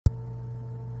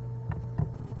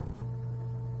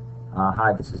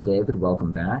Hi, this is David.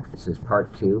 Welcome back. This is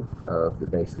part two of the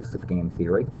basics of game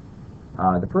theory.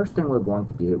 The first thing we're going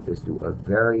to do is do a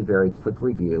very quick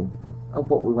review of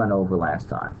what we went over last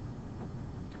time.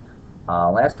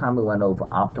 Last time we went over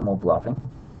optimal bluffing,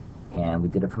 and we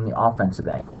did it from the offensive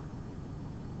angle.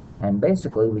 And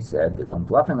basically we said that when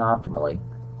bluffing optimally,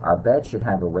 our bet should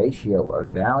have a ratio of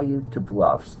value to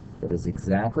bluffs that is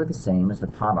exactly the same as the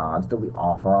pot odds that we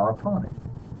offer our opponent.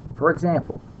 For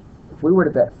example, if we were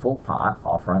to bet full pot,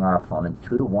 offering our opponent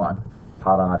 2-to-1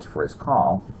 pot odds for his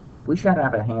call, we should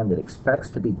have a hand that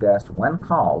expects to be best when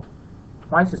called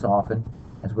twice as often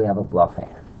as we have a bluff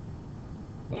hand.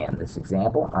 In this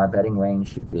example, our betting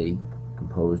range should be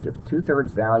composed of 2/3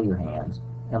 value hands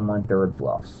and 1/3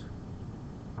 bluffs.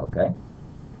 Okay?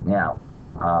 Now,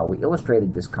 we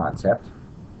illustrated this concept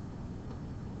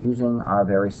using our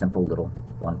very simple little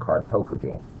one-card poker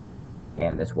game.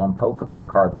 In this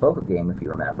one-card poker game, if you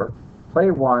remember,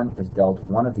 player 1 is dealt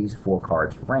one of these 4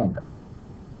 cards random.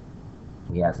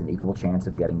 He has an equal chance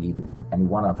of getting any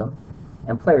one of them,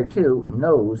 and player 2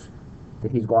 knows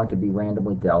that he's going to be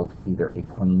randomly dealt either a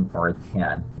queen or a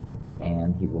 10,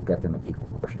 and he will get them in equal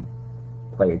proportion.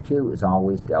 Player 2 is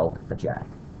always dealt a jack.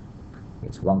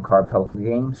 It's a one-card poker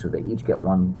game, so they each get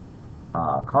one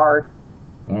card,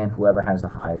 and whoever has the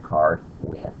high card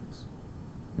wins.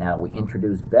 Now, we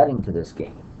introduce betting to this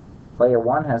game. Player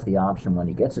 1 has the option when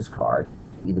he gets his card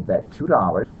to either bet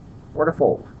 $2 or to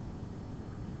fold.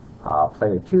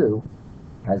 Player 2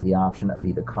 has the option of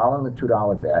either calling the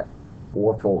 $2 bet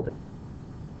or folding.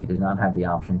 He does not have the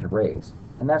option to raise,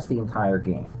 and that's the entire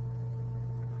game.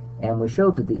 And we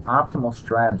showed that the optimal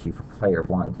strategy for player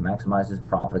 1 to maximize his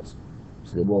profits,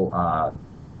 so that will,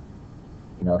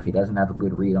 if he doesn't have a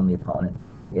good read on the opponent,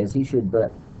 is he should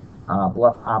bluff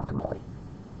optimally.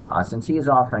 Since he is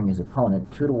offering his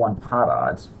opponent 2-to-1 pot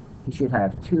odds, he should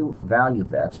have 2 value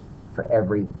bets for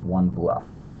every 1 bluff.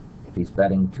 If he's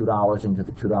betting $2 into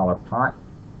the $2 pot,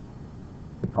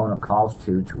 the opponent calls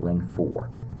 2 to win 4.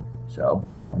 So,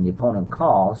 when the opponent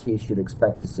calls, he should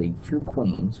expect to see 2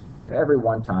 queens for every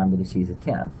 1 time that he sees a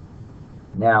 10.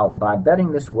 Now, by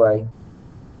betting this way,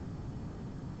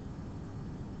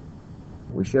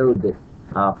 we showed that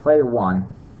player 1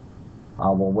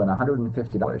 will win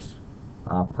 $150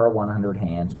 per 100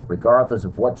 hands, regardless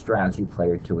of what strategy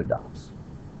player 2 adopts.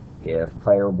 If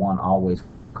player 1 always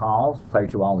calls, player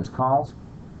 2 always calls,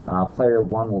 player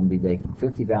 1 will be making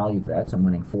 50 value bets and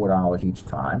winning $4 each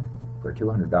time for a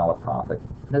 $200 profit.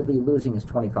 And he'll be losing his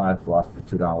 25 bluffs for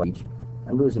 $2 each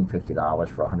and losing $50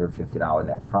 for $150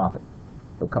 net profit.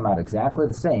 He'll come out exactly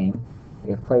the same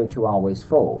if player 2 always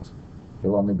folds.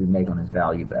 He'll only be making his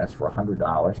value bets for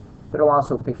 $100, but he'll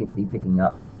also be picking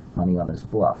up money on his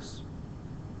bluffs.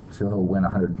 So he'll win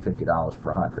 $150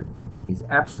 per 100. He's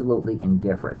absolutely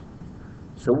indifferent.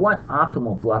 So what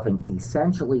optimal bluffing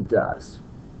essentially does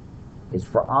is,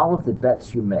 for all of the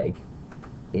bets you make,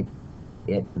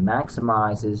 it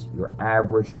maximizes your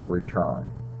average return.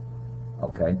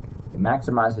 Okay? It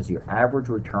maximizes your average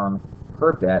return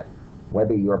per bet,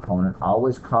 whether your opponent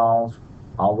always calls,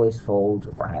 always folds,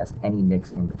 or has any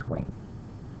mix in between.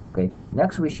 Okay?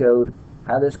 Next, we showed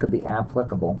how this could be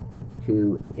applicable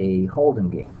to a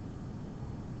hold'em game.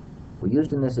 We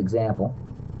used in this example,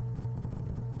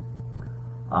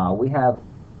 we have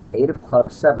 8 of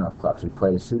clubs, 7 of clubs. We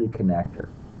played a suited connector.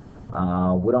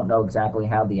 We don't know exactly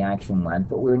how the action went,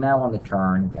 but we're now on the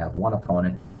turn. We have one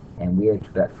opponent, and we are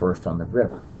to bet first on the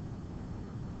river.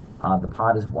 The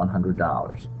pot is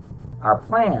 $100. Our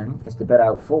plan is to bet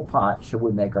out full pot should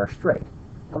we make our straight,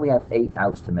 and we have 8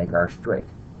 outs to make our straight.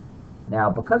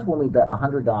 Now, because when we bet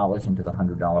 $100 into the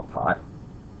 $100 pot,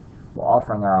 we're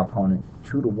offering our opponent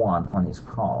 2-to-1 on his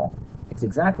call, it's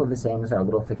exactly the same as our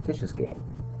little fictitious game.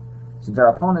 Since our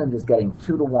opponent is getting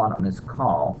 2-to-1 on his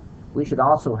call, we should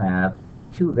also have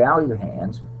 2 value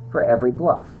hands for every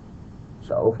bluff.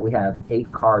 So if we have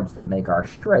 8 cards that make our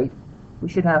straight, we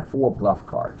should have 4 bluff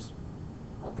cards.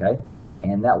 Okay?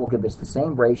 And that will give us the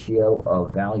same ratio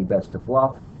of value bets to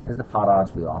bluff as the pot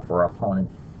odds we offer our opponent,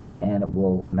 and it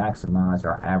will maximize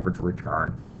our average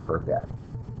return per bet.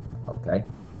 Okay?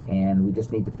 And we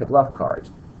just need to pick bluff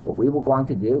cards. What we were going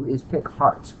to do is pick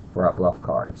hearts for our bluff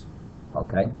cards.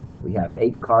 Okay? We have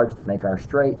 8 cards to make our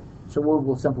straight, so we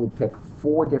will simply pick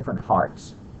 4 different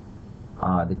hearts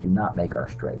that do not make our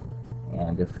straight.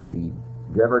 And if the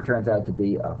river turns out to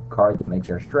be a card that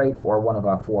makes our straight, or one of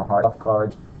our 4 heart bluff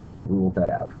cards, we will bet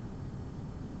out.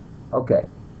 Okay,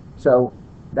 so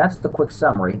that's the quick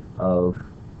summary of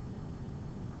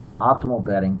optimal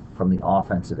betting from the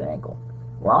offensive angle.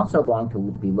 We're also going to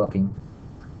be looking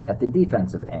at the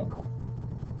defensive angle.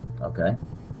 Okay,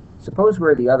 suppose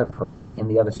we're the other person in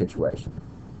the other situation.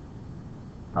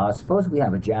 Suppose we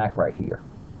have a jack right here,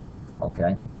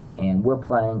 okay? And we're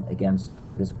playing against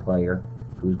this player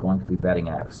who's going to be betting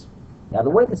at us. Now, the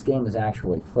way this game is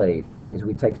actually played is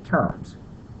we take turns,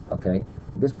 okay?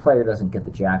 This player doesn't get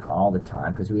the jack all the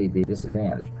time because we have the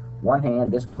disadvantage. One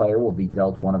hand, this player will be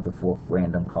dealt one of the 4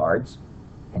 random cards,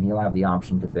 and he'll have the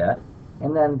option to bet.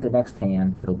 And then the next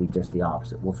hand, it'll be just the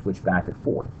opposite. We'll switch back and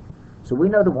forth. So we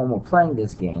know that when we're playing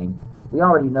this game, we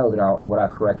already know that what our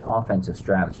correct offensive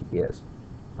strategy is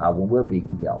when we're being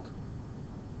dealt.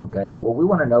 Okay. What we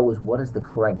want to know is what is the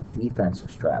correct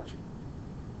defensive strategy.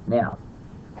 Now,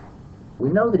 we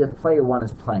know that if player 1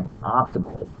 is playing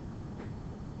optimally,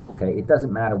 okay, it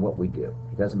doesn't matter what we do.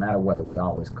 It doesn't matter whether we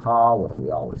always call, whether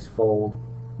we always fold.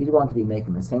 He's going to be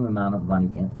making the same amount of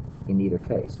money in either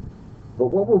case. But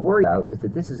what we're worried about is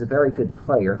that this is a very good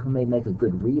player who may make a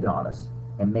good read on us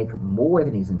and make more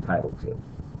than he's entitled to.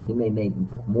 He may make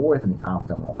more than the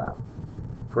optimal amount.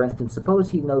 For instance, suppose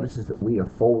he notices that we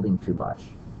are folding too much.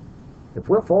 If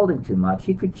we're folding too much,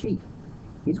 he could cheat.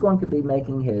 He's going to be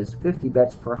making his 50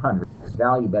 bets per 100, his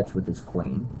value bets with his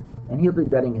queen, and he'll be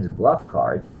betting his bluff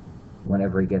card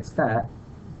whenever he gets that.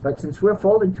 But since we're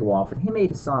folding too often, he may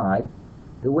decide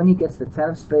that when he gets the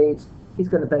 10 of spades, he's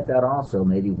going to bet that also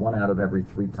maybe 1 out of every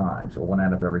 3 times or 1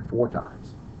 out of every 4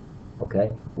 times.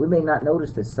 Okay? We may not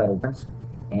notice this settlement,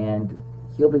 and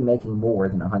he'll be making more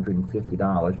than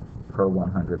 $150 per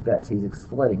 100 bets. He's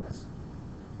exploiting us.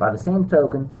 By the same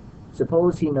token,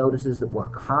 suppose he notices that we're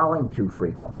calling too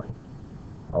frequently.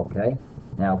 Okay?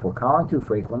 Now, if we're calling too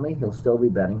frequently, he'll still be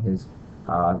betting his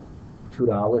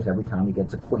 $2 every time he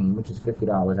gets a queen, which is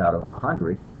 $50 out of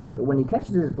 100. But when he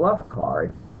catches his bluff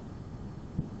card,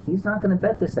 he's not going to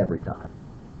bet this every time.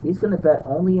 He's going to bet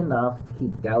only enough to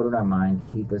keep doubt in our mind,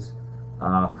 to keep us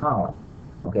calling.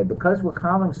 Okay, because we're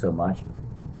calling so much,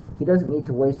 he doesn't need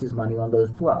to waste his money on those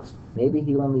bluffs. Maybe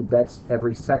he only bets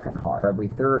every second heart, or every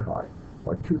third heart,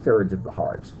 or 2/3 of the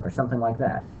hearts, or something like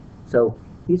that. So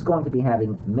he's going to be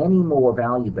having many more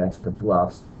value bets to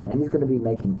bluffs, and he's going to be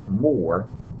making more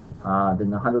than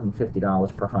the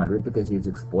 $150 per 100 because he's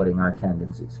exploiting our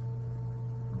tendencies.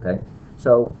 Okay,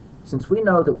 so since we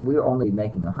know that we're only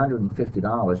making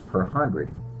 $150 per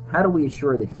 100, how do we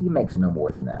assure that he makes no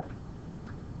more than that?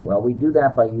 Well, we do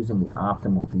that by using the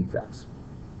optimal defense.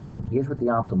 Here's what the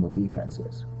optimal defense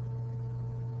is.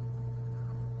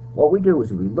 What we do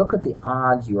is we look at the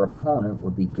odds your opponent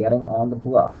would be getting on the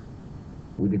bluff.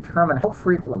 We determine how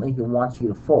frequently he wants you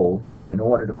to fold in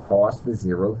order to cross the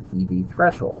 0 EV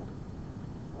threshold.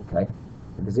 Okay?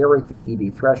 The 0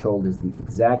 EV threshold is the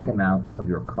exact amount of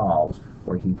your calls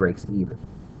where he breaks even.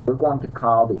 We're going to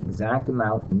call the exact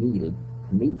amount needed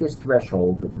to meet this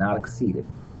threshold but not exceed it,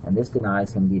 and this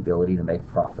denies him the ability to make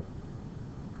profit.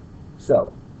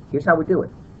 So, here's how we do it.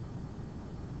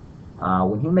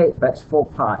 When he bets full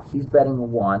pot, he's betting a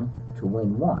 1 to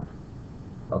win 1.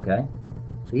 Okay?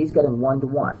 So he's getting 1 to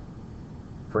 1.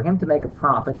 For him to make a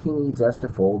profit, he needs us to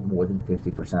fold more than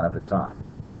 50% of the time.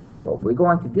 What we're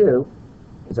going to do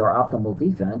is our optimal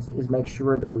defense is make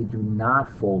sure that we do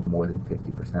not fold more than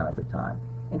 50% of the time.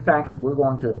 In fact, we're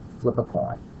going to flip a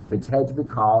coin. If it's heads, we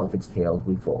call. If it's tails,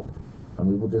 we fold. And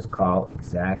we will just call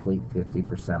exactly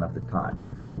 50% of the time.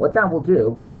 What that will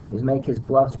do is make his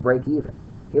bluffs break even.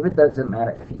 If it doesn't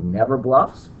matter if he never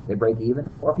bluffs, they break even,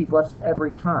 or if he bluffs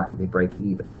every time, they break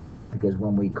even. Because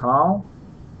when we call,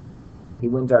 he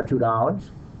wins our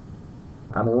 $2.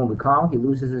 When we call, he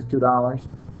loses his $2.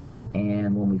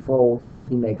 And when we fold,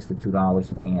 he makes the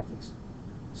 $2 in antes.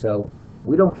 So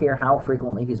we don't care how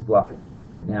frequently he's bluffing.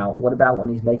 Now, what about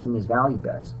when he's making his value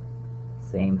bets?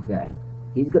 Same thing.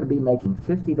 He's going to be making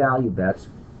 50 value bets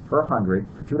per 100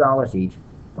 for $2 each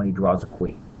when he draws a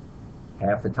queen.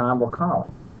 Half the time we're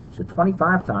calling. So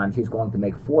 25 times he's going to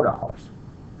make $4.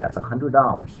 That's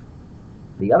 $100.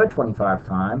 The other 25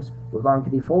 times we're going to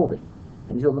be folding,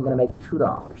 and he's only going to make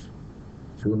 $2.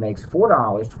 So he makes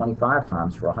 $4 25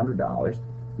 times for $100,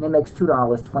 and he makes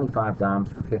 $2 25 times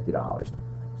for $50.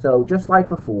 So just like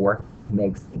before, he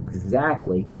makes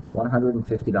exactly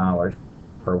 $150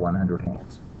 per 100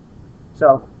 hands.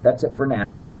 So that's it for now.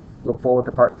 Look forward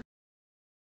to part 3.